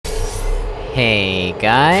Hey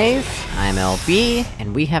guys, I'm LB,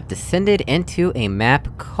 and we have descended into a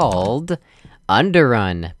map called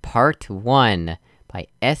Underun, Part 1, by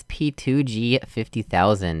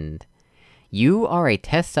SP2G50000. You are a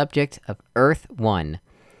test subject of Earth 1.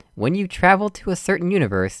 When you travel to a certain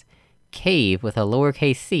universe, Cave with a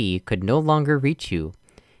lowercase c could no longer reach you.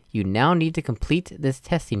 You now need to complete this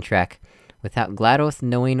testing track, without GLaDOS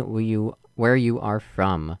knowing where you are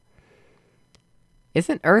from.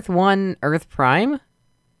 Isn't Earth 1 Earth Prime?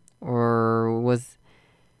 Or was...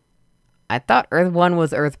 I thought Earth 1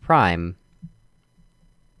 was Earth Prime.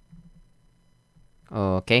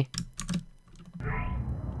 Okay.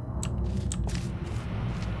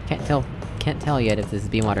 Can't tell yet if this is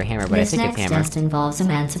Beamwater Hammer, but I think it's Hammer. This next test involves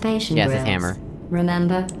emancipation yes, drills. it's Hammer.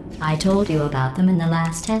 Remember, I told you about them in the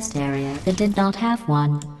last test area that did not have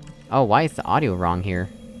one. Oh, why is the audio wrong here?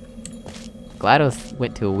 GLaDOS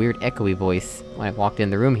went to a weird echoey voice when I walked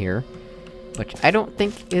in the room here, which I don't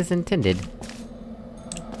think is intended.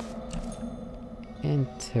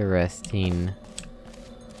 Interesting.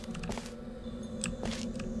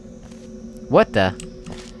 What the?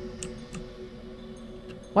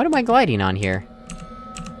 What am I gliding on here?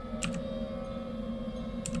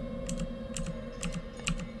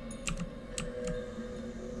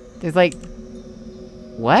 There's like...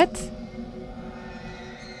 What?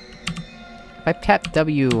 If I tap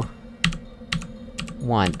W...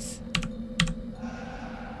 once...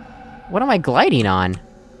 What am I gliding on?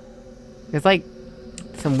 There's like...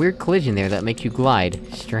 some weird collision there that makes you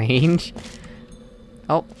glide. Strange.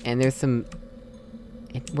 Oh, and there's some...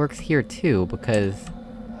 It works here too, because...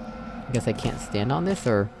 I guess I can't stand on this,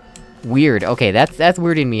 or... Weird, okay, that's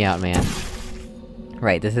weirding me out, man.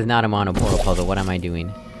 Right, this is not a mono-portal puzzle, what am I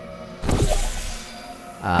doing?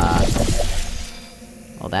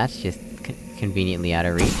 Well that's just... conveniently out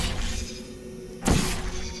of reach.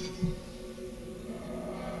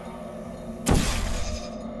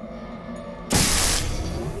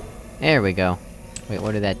 There we go. Wait,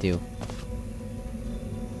 what did that do?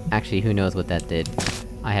 Actually, who knows what that did?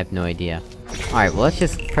 I have no idea. Alright, well let's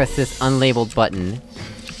just press this unlabeled button,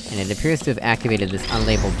 and it appears to have activated this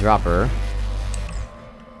unlabeled dropper.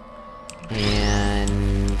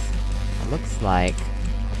 And... it looks like...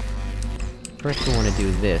 First we wanna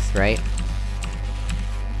do this, right?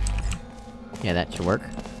 Yeah, that should work.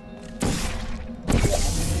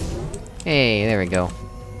 Hey, there we go.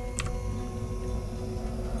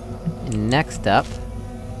 And next up...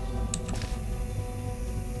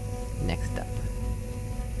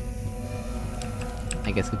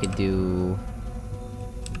 I guess we could do...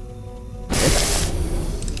 this?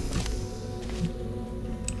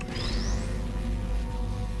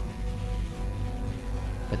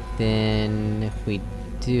 But then... if we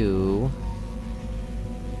do...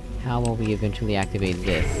 how will we eventually activate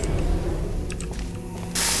this?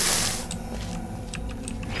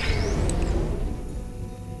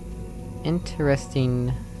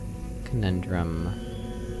 Interesting... conundrum.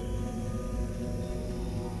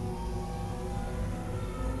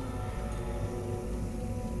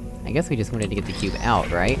 I guess we just wanted to get the cube out,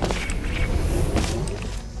 right?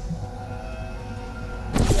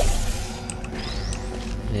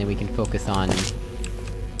 And then we can focus on...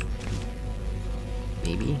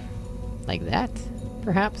 maybe? Like that?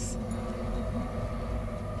 Perhaps?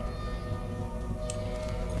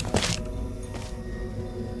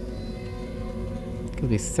 Could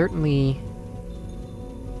we certainly...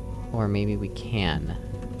 or maybe we can.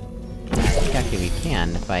 I think actually we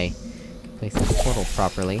can, if I place the portal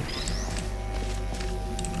properly.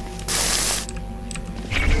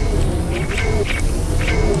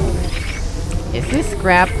 Is this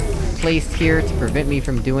scrap placed here to prevent me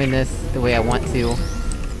from doing this the way I want to?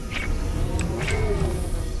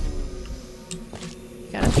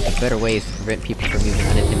 Gotta think of better ways to prevent people from using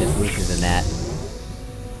unintended solutions than that.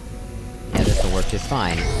 Yeah, this'll work just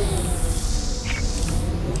fine.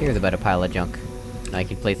 Who cares about a pile of junk? Now I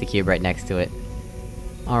can place the cube right next to it.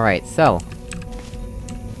 Alright, so...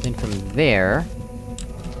 then from there...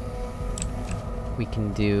 we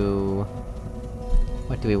can do...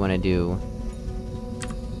 what do we wanna do?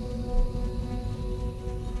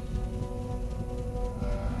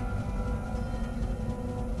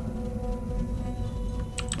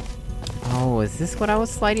 Oh, is this what I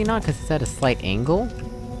was sliding on? 'Cause it's at a slight angle?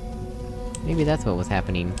 Maybe that's what was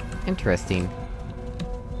happening. Interesting.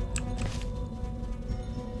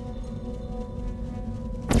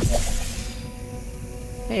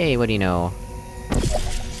 Hey, what do you know?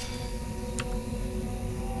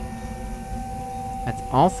 That's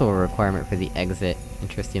also a requirement for the exit,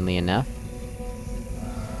 interestingly enough.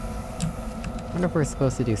 I wonder if we're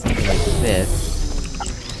supposed to do something like this.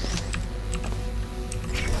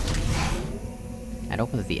 That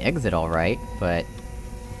opens the exit alright, but...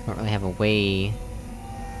 I don't really have a way...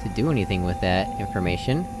 to do anything with that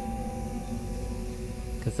information.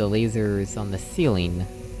 Cause the laser's on the ceiling.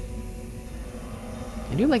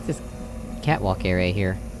 I do like this catwalk area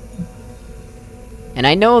here. And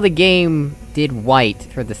I know the game did white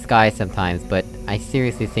for the sky sometimes, but I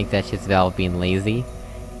seriously think that's just Valve being lazy.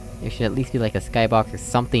 There should at least be like a skybox or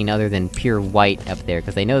something other than pure white up there,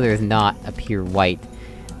 cause I know there's not a pure white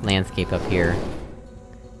landscape up here.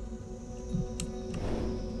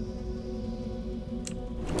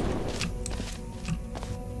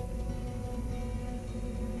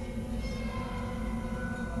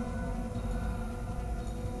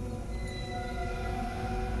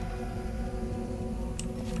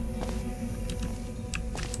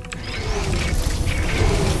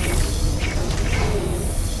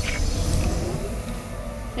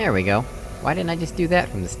 There we go. Why didn't I just do that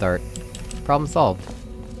from the start? Problem solved.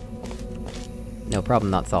 No, problem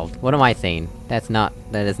not solved. What am I saying? That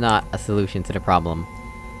is not a solution to the problem.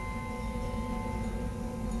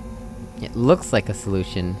 It looks like a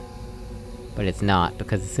solution, but it's not,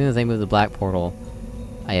 because as soon as I move the black portal,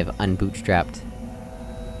 I have unbootstrapped.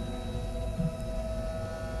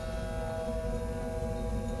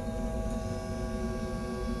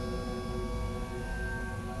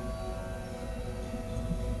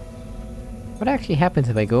 What actually happens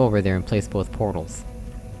if I go over there and place both portals?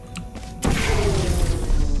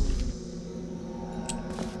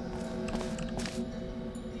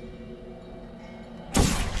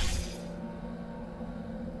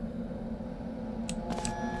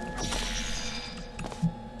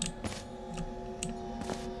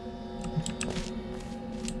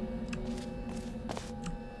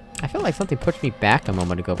 I feel like something pushed me back a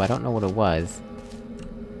moment ago, but I don't know what it was.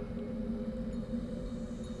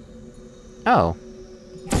 Oh.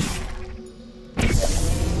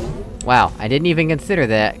 Wow, I didn't even consider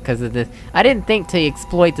that, because of this- I didn't think to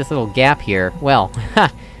exploit this little gap here. Well,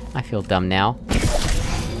 ha! I feel dumb now.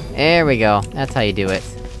 There we go, that's how you do it.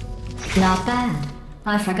 Not bad.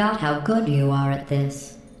 I forgot how good you are at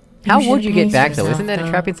this. How should would you get pace back, though? yourself, Isn't that a though.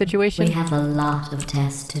 trapping situation? We have a lot of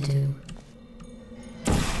tests to do.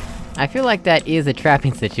 I feel like that is a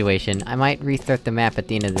trapping situation. I might restart the map at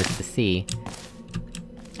the end of this to see.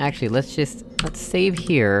 Actually, let's save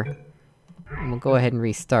here, and we'll go ahead and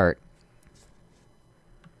restart.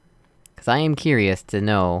 Cause I am curious to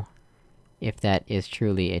know if that is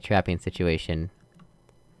truly a trapping situation.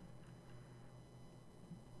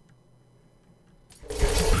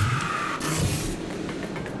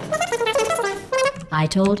 I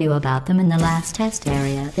told you about them in the last test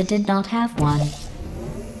area that did not have one.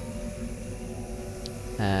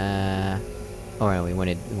 Oh no, we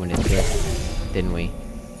wanted this, didn't we?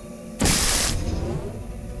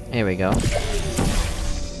 There we go.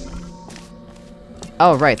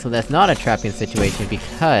 Oh right, so that's not a trapping situation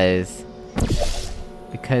because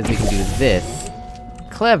we can do this.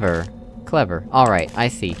 Clever! Clever. Alright, I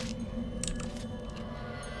see.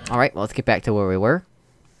 Alright, well let's get back to where we were.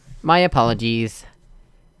 My apologies.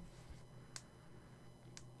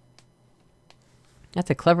 That's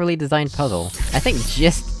a cleverly designed puzzle. I think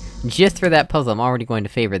just for that puzzle, I'm already going to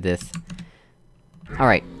favor this.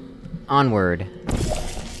 Alright. Onward.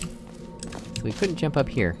 So we couldn't jump up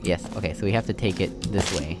here. Yes, okay, so we have to take it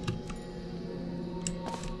this way.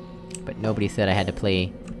 But nobody said I had to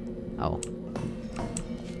play... Oh.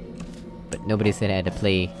 But nobody said I had to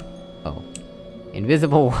play... Oh.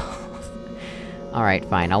 Invisible walls. Alright,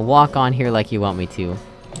 fine, I'll walk on here like you want me to.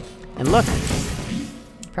 And look!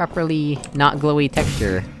 Properly not glowy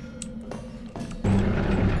texture.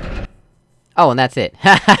 Oh, and that's it.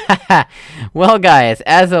 Well guys,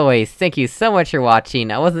 as always, thank you so much for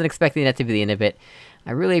watching. I wasn't expecting that to be the end of it.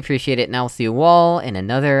 I really appreciate it, and I'll see you all in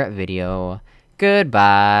another video.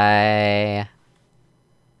 Goodbye!